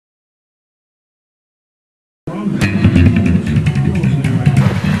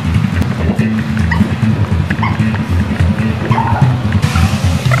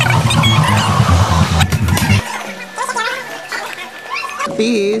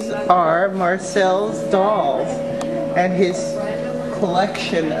These are Marcel's dolls and his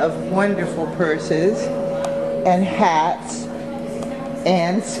collection of wonderful purses and hats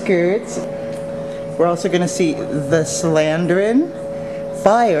and skirts. We're also going to see the Slandrin,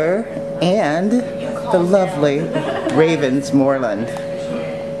 Fire, and the lovely Ravensmoreland.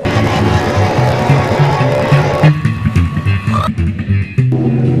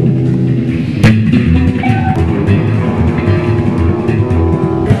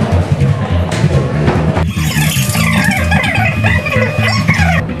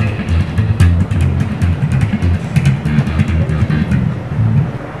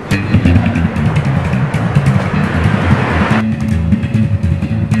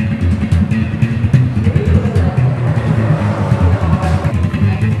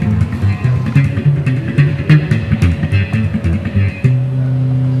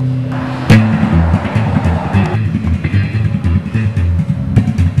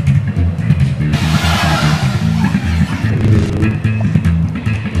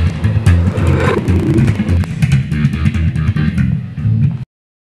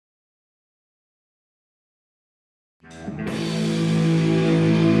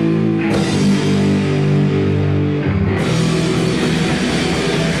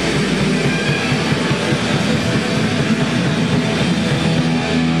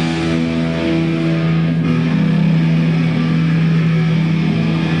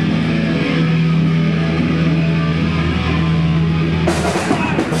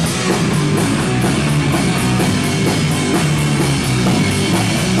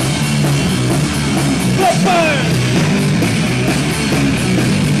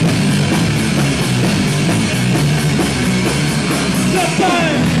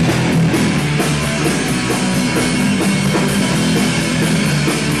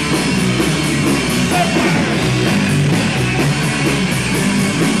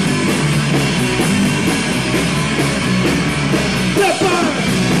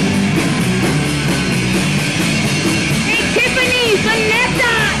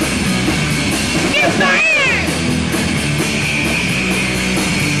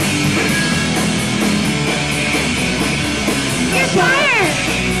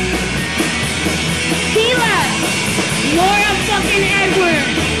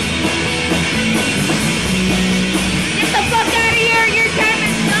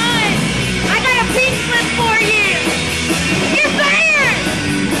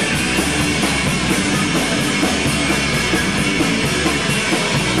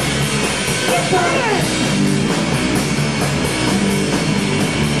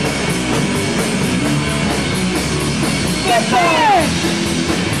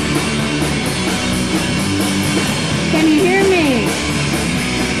 Can you hear me?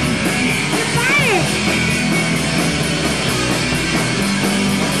 You're fired!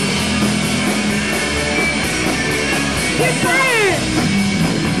 You're fired!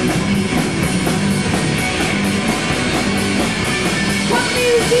 What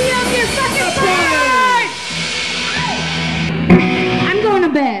museum? You're fucking fired! I'm going to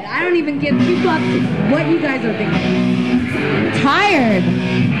bed. I don't even give two fucks what you guys are thinking. Tired.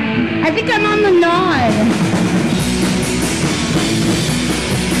 I think I'm on the nod.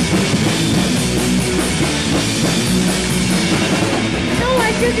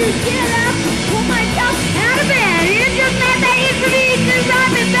 I should just get up, pull myself out of bed. It's just not that easy for me since I've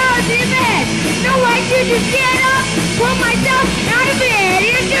been balanced in bed. No, I should just get up, pull myself out of bed.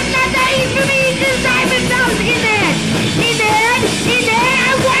 It's just not that easy for me since I've been balanced in bed. In bed,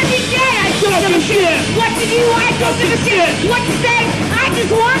 I want to be dead. I don't give a shit. What to do, I don't give a shit. What to say, I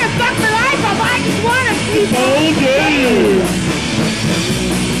just want to fuck my life up. I just want to sleep. Oh, damn.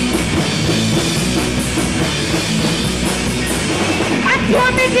 I'm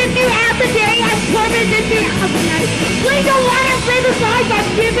tormented throughout the day. I'm tormented throughout the night. Please don't want to live this life.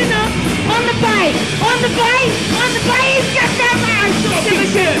 I've given up on the fight. On the fight. On the fight. It's just that I don't give a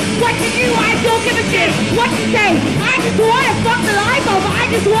shit. What to do? I don't give a shit. What to say? I just want to fuck the life up. I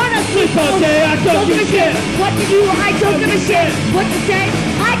just want to sleep all day. I don't give a shit. What to do? I don't give a shit. What to say?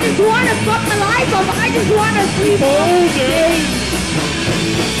 I just want to fuck my life up. I just want to sleep all day.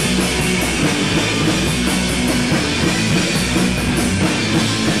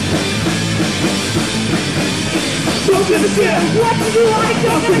 Don't give a shit. What to do, I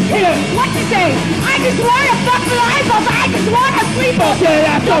don't give a shit. What to say? I just wanna fuck the eyeballs. I just wanna sleep. Okay,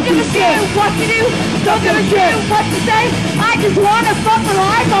 I don't give a shit. What to do, don't give a shit. What to say? I just wanna fuck the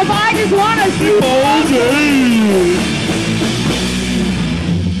eyeballs. I just wanna sleep.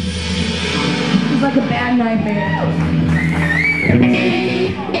 It's like a bad nightmare.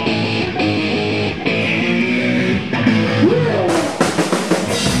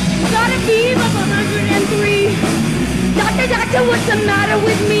 Got a beam of 103. Doctor, what's the matter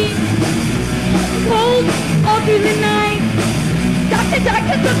with me? Cold all through the night. Doctor,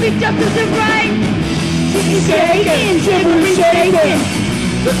 something just isn't right. She's shaking, shivering, shaking.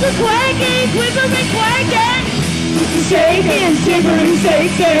 Quaking, quivering, quaking. She's shaking, shivering,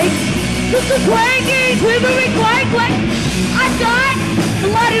 shaking. Quaking, quivering, quaking. I've got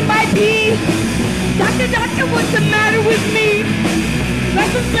blood in my pee. Doctor, what's the matter with me?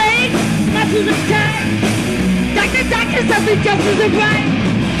 Restless legs, muscles of time. Doctor, something just isn't right.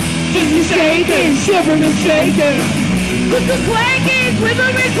 She's shaking, shivering and shaking. Quaking,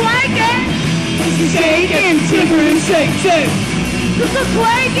 quivering, quaking. She's shaking, shivering, shaking.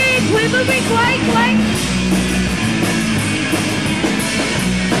 Quaking, quivering, quaking.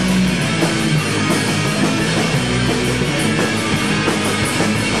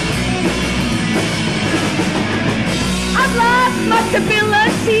 I've lost my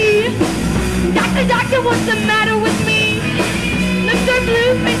stability. Doctor, what's the matter with me? Lips are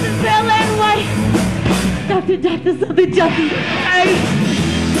blue, faces pale and white. Doctor, something just isn't right.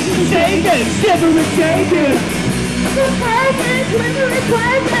 Shaking, shivering, shaking. Quivering, quivering,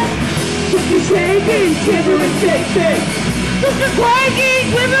 quivering. Shaking, shivering, shaking. Quaking,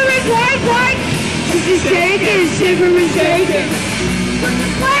 quivering, quaking. Shaking, shivering, shaking.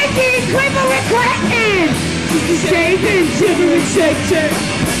 Quaking, quivering, quaking. Shaking, shivering, shaking.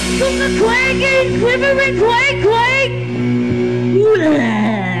 Quaking, quivering, quake, quake.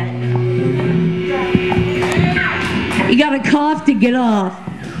 You gotta cough to get off.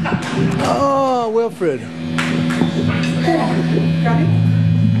 Oh, Wilfred.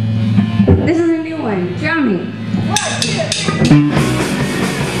 This is a new one. Jeremy.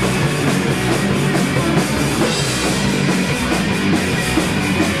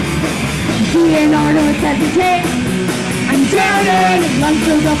 Leonardo hesitate. I'm drowning, lungs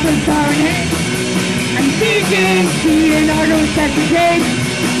filled up with sorrow. I'm sinking, Leonardo hesitate.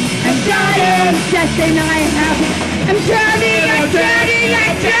 I'm dying, just and I have it. I'm drowning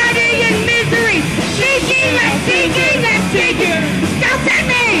in misery. I'm sinking. Don't send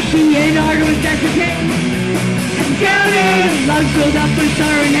me! Leonardo hesitate. I'm drowning, lungs filled up with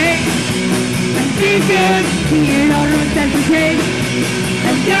sorrow. I'm sinking, Leonardo hesitate.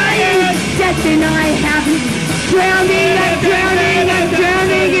 I'm dying, just and I have it. I'm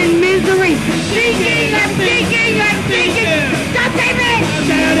drowning in misery. I'm sinking. Stop saving! I'm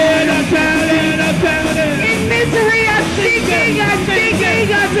drowning. In misery, I'm sinking. Stop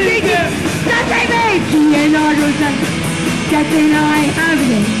saving! Leonardo's just and I have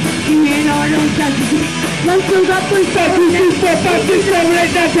it. Leonardo's just lungs filled up with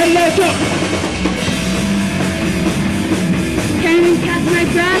can't even catch my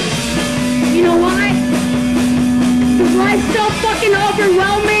breath. You know why? Because life's so fucking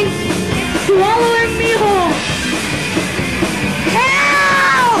overwhelming. Swallowing me whole.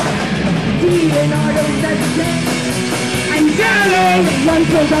 Help! Leonardo hesitate. I'm drowning, lungs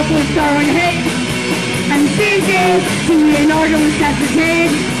filled up with sorrow and hate. I'm sinking, Leonardo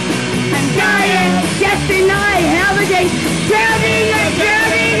hesitate. I'm dying, just and I have a day. Drowning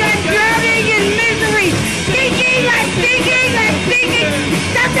in misery. I'm sinking.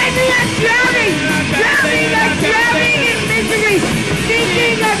 Stop saving me, I'm drowning in misery.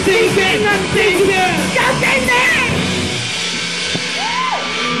 I'm sinking. Stop saving me!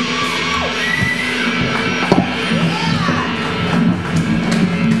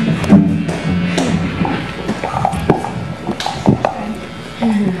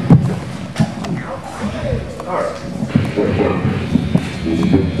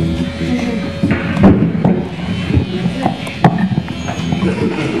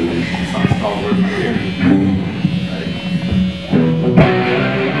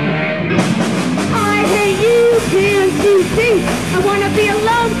 I hate you, can't you see? I wanna be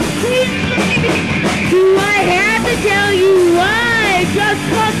alone, please baby. Do I have to tell you why? Just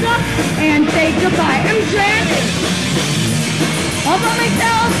fuck up and say goodbye. I'm stranded all by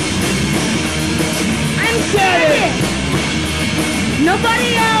myself. I'm stranded. Nobody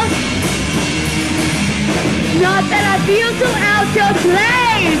else. Not that I feel so out of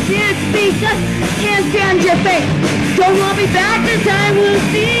place. It's because can't stand your face. Don't want me back this time, we'll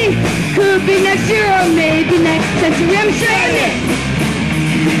see. Could be next year or maybe next century. I'm sure of it.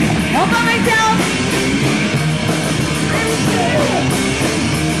 All by myself. I'm sure of it.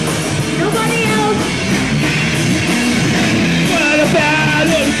 Nobody else. What about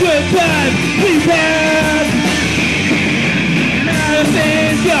a good time we've had? Now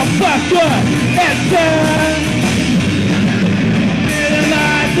things got fucked up and done. And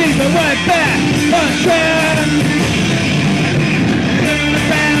I think I went back on track. Turn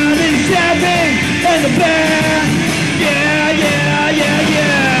around and shopping in the back. Yeah.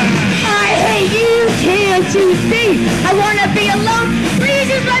 I hate you, can't you see? I wanna be alone, please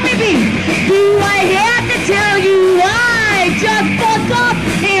just let me be. Do I have to tell you why? Just fuck off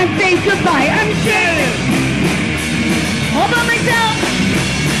and say goodbye. I'm serious. All by myself.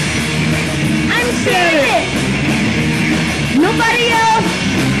 I'm serious. Nobody else.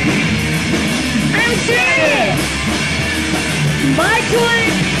 I'm serious. My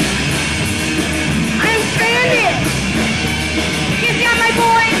choice. I'm stranded. Get down, my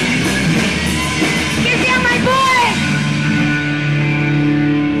boy. Get down, my boy.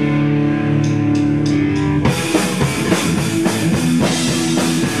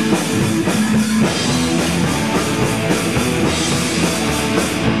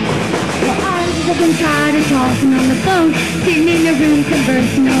 I've been tired of talking on the phone, sitting in a room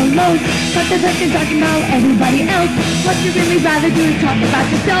conversing alone. But the person talking about everybody else. What you really rather do is talk about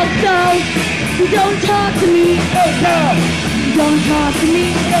yourself. So don't talk to me. Don't talk. Don't talk to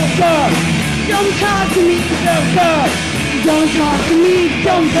me. Don't talk. Don't talk to me. Don't talk. Don't talk to me.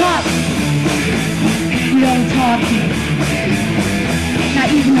 Don't talk. Don't talk to me. Not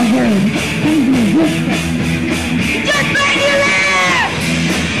even a word. Not even a whisper. Just right there.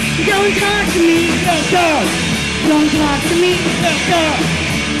 Don't talk to me. Don't talk. Don't talk to me. Don't talk.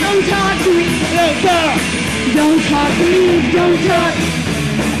 Don't talk to me. Don't talk. Don't talk to me. Don't talk.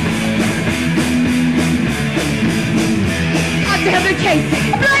 I'll have a case.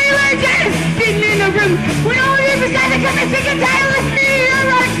 A bloody legend sitting in a room when all of you decided to come and sing a title with me. You're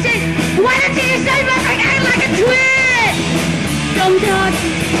rock shit. Why don't you say my name like a twin? Don't talk.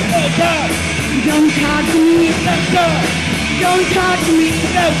 Don't talk. Don't talk to me. Don't talk. Don't talk to me.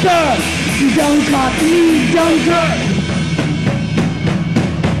 Don't talk. Don't talk to me. Don't talk.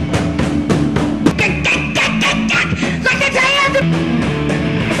 Like a giant.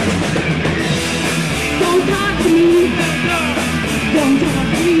 Don't talk to me. Don't talk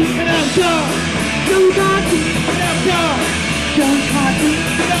to me. Don't talk. Don't talk to me. Don't talk. Don't talk to me.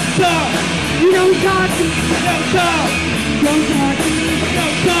 Don't talk. You don't talk to me. Don't talk. Don't talk to me.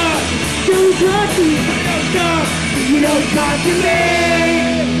 Don't talk. Don't talk to me. Don't talk. You don't talk to me.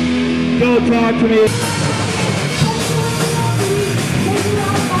 Don't talk to me.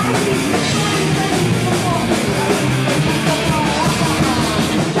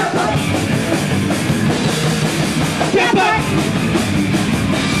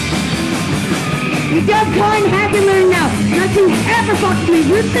 You just can't have to learn now. Not to ever fuck me.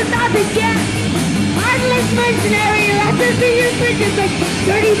 Rip this out again. Mindless mercenary. Lessons to your bridges like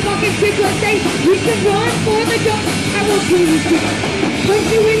dirty fucking chicks. Let's say we should run for the gun. I will kill you too.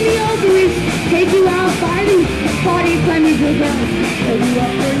 Punch you in the ovaries. Take you out fighting. Body slamming to the ground. Pull you up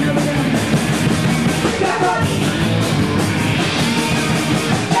for another round. Step up.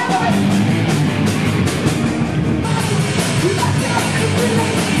 Step up.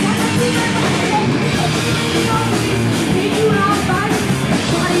 Take you out fighting.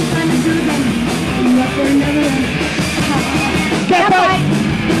 Body slamming to the ground. Pull you up for another round. Step up.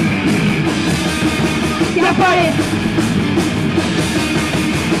 Step up.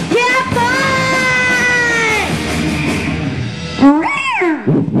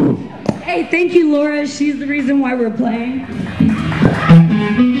 Hey, thank you, Laura. She's the reason why we're playing.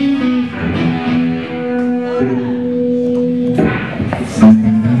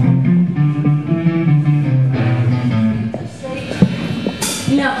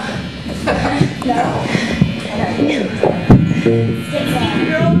 No.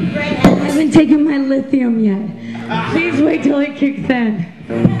 I haven't taken my lithium yet. Please wait till it kicks in.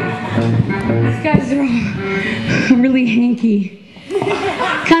 These guys are all really hanky.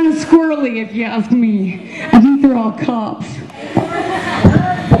 Kind of squirrely, if you ask me. I think they're all cops.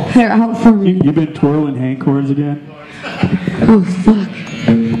 They're out for me. You've been twirling hand cords again? Oh, fuck.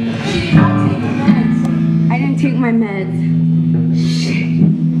 I didn't take my meds. Shit.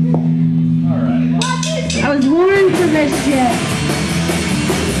 I was born for this shit.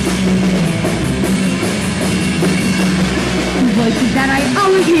 These voices that I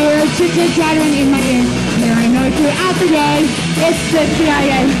always hear chit-chat-chattering in my ear. Here I know throughout the day, it's the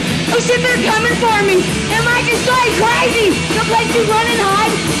CIA. Oh shit, they're coming for me. Am I just going crazy? The place to run and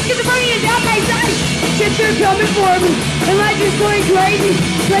hide. Get the money is out my side. Shit, they're coming for me. Am I just going crazy?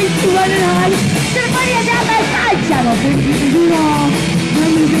 Place to run and hide. Get the money is out my side. Shadow things you can do wrong.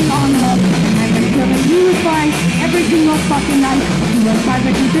 We're moving on up. I'm gonna kill and you fight every single fucking night. You run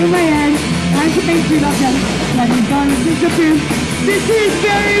privately through my head. I'm coming through the death. Nothing's gonna disappear. This is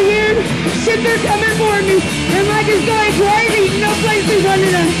very weird. Shit, they're coming for me. Am I just going crazy? No place to run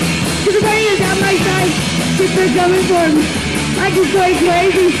it up. Cause the money is out my side. Shit, they're coming for me. I just going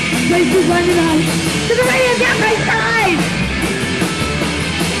crazy. Place to run it up. Cause the money is out my side.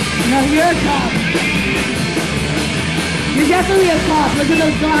 No, you're a cop. You're definitely a cop. Look at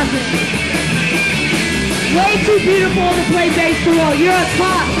those glasses. Way too beautiful to play baseball. You're a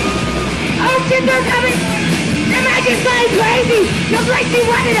cop. Oh shit, they're coming. Am I just going crazy? No place to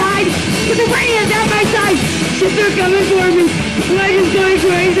run and hide. Cause the money is out my side. Shit, they're coming for me. Am I just going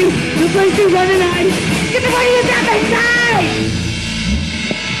crazy? No place to run and hide. Cause the money is out my side.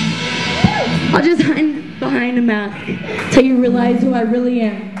 I'll just hide behind a mask till you realize who I really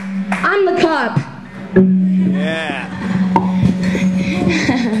am. I'm the cop. Yeah.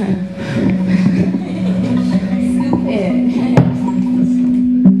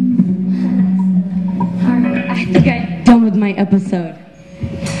 Alright, I think I'm done with my episode.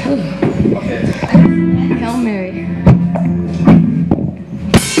 Hail Mary.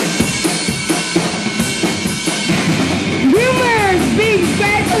 Rumors being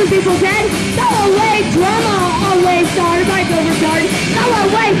spread from people's head. Go away, drama always started by overcharged. Go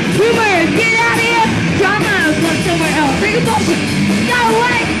away, rumors, get out of here. Drama, go somewhere else. Bring a bullshit. Go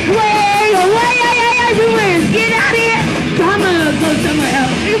away, way away, rumors, get out of here. Drama, go somewhere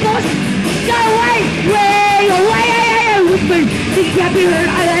else. Bring a bullshit. Go away, way away, whispers. This can't be heard,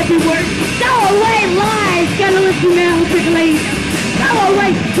 I every word. Go away, lies, gotta listen now, quickly. Go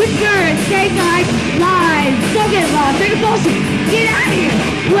away, whispers, stay guys, lies. Don't get lost, bring a bullshit. Get out of here.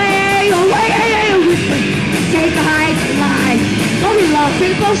 Way away, whispers. Take the height, lies. Don't get lost,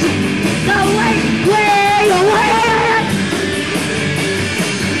 bring a bullshit. Go away, way away.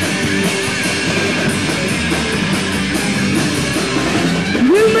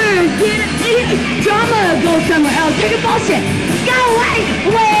 Rumors, drama, go somewhere else. Take a bullshit. Go away,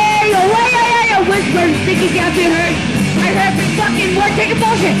 way away. Whispers, think you can't be heard. I heard the fucking word. Take a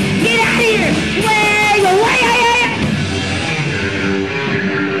bullshit. Get out of here. Way away.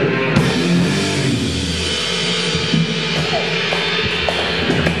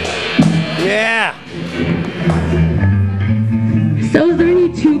 Yeah. So is there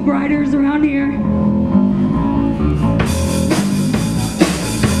any tube riders around here?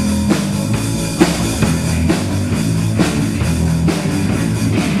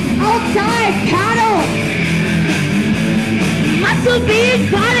 Outside, paddle! Muscle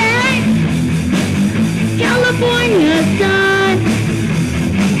beach, party! California sun!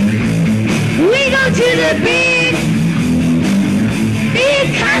 We go to the beach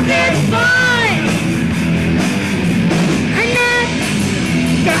because it's fun! And then,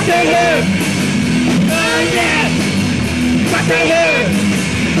 Got the hair. Oh yeah. Got the hair.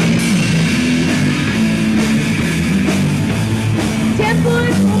 Temple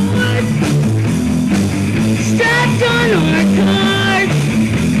forward, strapped on our cars.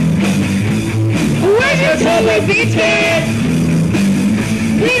 We're just totally beach kids.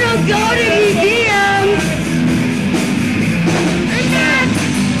 We don't go to museums. And that's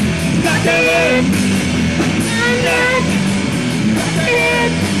Got the hair. and that's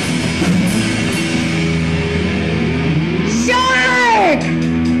it. Shark!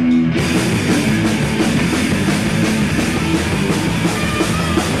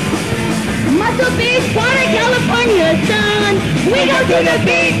 Muscle Beach, Florida, California, sun. We go to the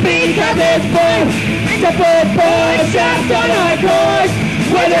beach because it's fun. And the football strapped on our cars.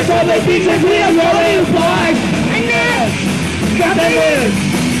 Where there's all the beaches, we are rolling apart. And that's Got the hair.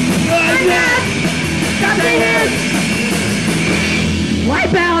 and that's it.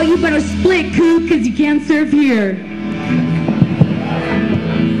 Wipe out, you better split, coop, because you can't surf here.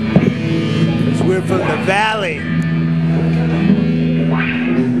 We're from the valley.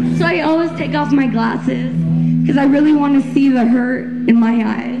 So I always take off my glasses because I really want to see the hurt in my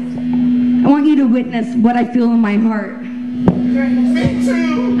eyes. I want you to witness what I feel in my heart. Me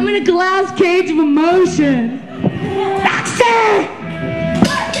too. I'm in a glass cage of emotion. Baxter!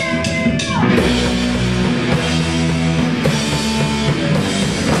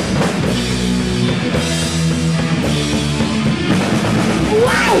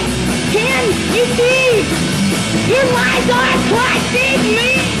 Wow! Can you see? Your lies are crushing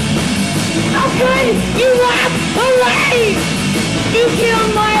me. How could you walk away? You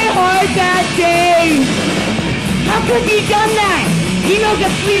killed my heart that day. How could you done that? You know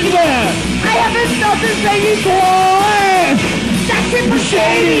the figure. I haven't felt this way before. That's super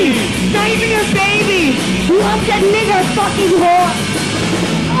shady. Not even your baby. You humped that nigger fucking whore.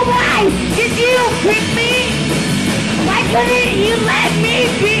 Oh, why did you pick me? Why couldn't you let me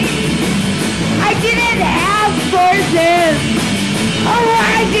be? I didn't have forces. Oh,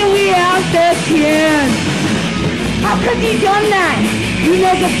 why did we have to kiss? How could you done that? You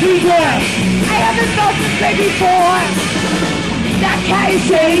know the figure. I haven't felt this way before. That's kind of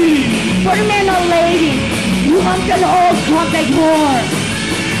shady. For a man or lady, you humped an old convict whore.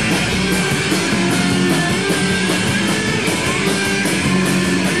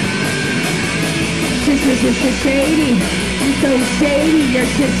 Shady. You're so shady. You're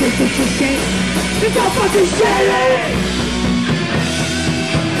shady. You're so fucking shady.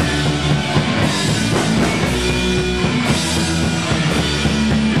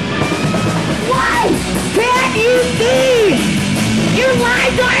 Why can't you see? Your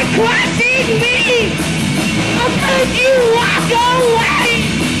lies are crushing me. How could you walk away?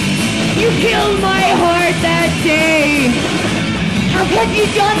 You killed my heart that day. How could you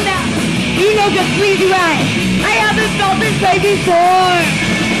done that? You know completely right. I haven't felt this way before.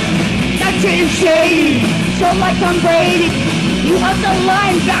 That's it, shady. So like I'm Brady, you have the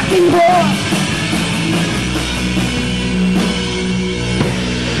line back and forth.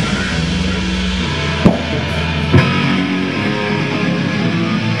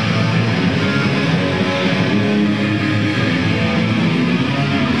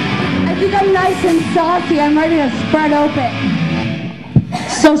 I think I'm nice and saucy. I'm ready to spread open.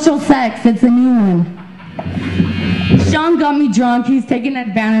 Social sex, it's a new one. Sean got me drunk. He's taking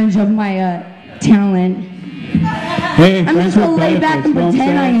advantage of my talent. Hey, I'm just gonna lay back and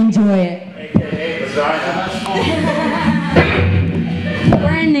pretend I enjoy it.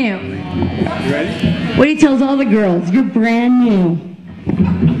 Brand new. You ready? What he tells all the girls, you're brand new.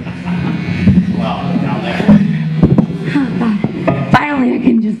 Well, down there. Finally, I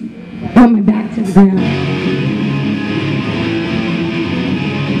can just put my back to the ground.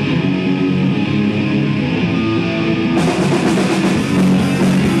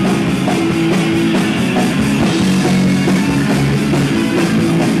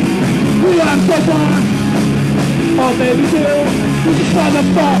 Oh baby too, you just wanna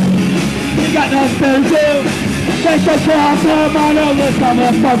fuck. You got nothing better to do. Take a call, come on over, I'm gonna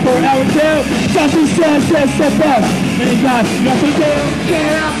fuck for an hour too. Something says it's the best, and you got nothing to do.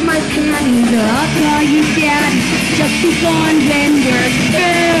 Tear off my panties or I'll call you daddy. Just be gone when we're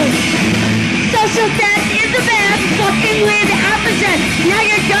through. Social sex is the best, fucking with opposite. Now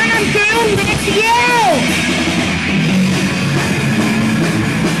you're done, I'm through with you.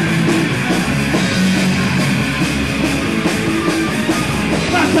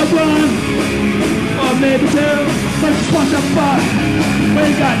 To run, or maybe two, but just want to fuck.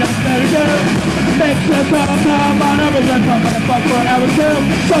 We ain't got nothing better to do. Make the call, come on over, let's come and fuck for an hour too.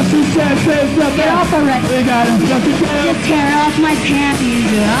 So she said, it's the Get off already. We got nothing to do. Just tear off my panties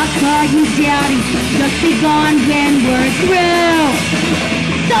or I'll call you daddy. Just be gone when we're through.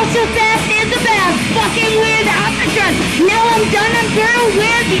 Social sex is the best, fucking with opposite. Now I'm done, I'm through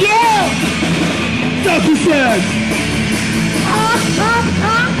with you. So she says,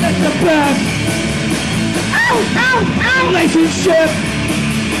 that's the best relationship.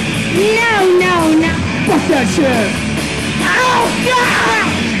 No. Fuck that shit. Oh, God!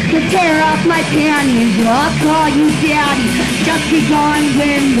 To tear off my panties, I'll call you daddy. Just be gone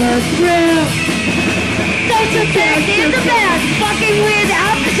when we're through. Social sex is the best, fucking with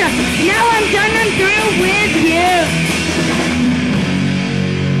opposite. Now I'm done, I'm through with you.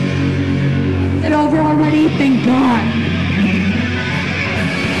 Is it over already? Thank God.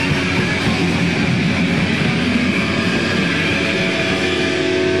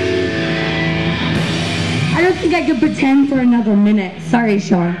 I don't think I could pretend for another minute. Sorry,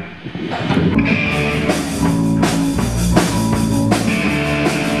 Sean.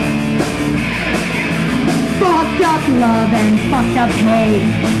 Fucked up love and fucked up hate.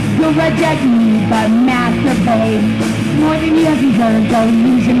 You'll reject me, but masturbate. More than you deserve,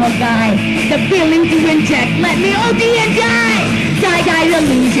 delusional guy. The feeling to inject, let me OD and die. Die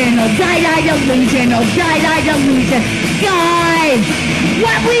delusional, die delusional, die delusion. Guys,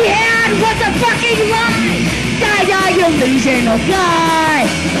 what we had was a fucking lie. Die delusional guy.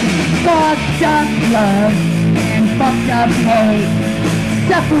 Fucked up love and fucked up hate.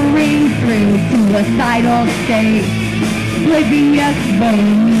 Suffering through suicidal state. Oblivious when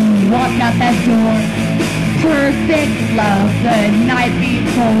you walk out that door. perfect love the night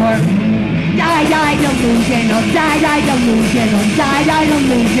before. Die, delusional, die, delusional, die,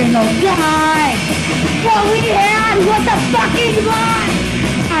 delusional, die. What we had was a fucking lie.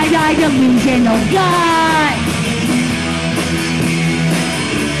 Die, delusional, die.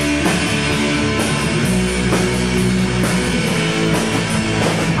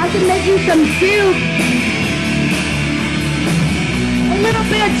 I can make you some soup. A little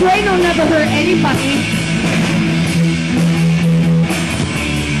bit of Drano never hurt anybody.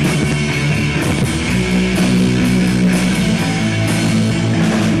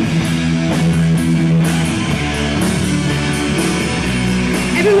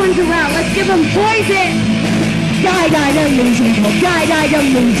 Everyone's around. Let's give them poison. Die, delusional. Die,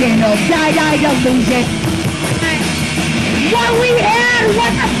 delusional. Die, delusion. What we had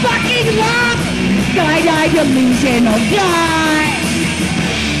was a fucking love. Die, delusional. Die.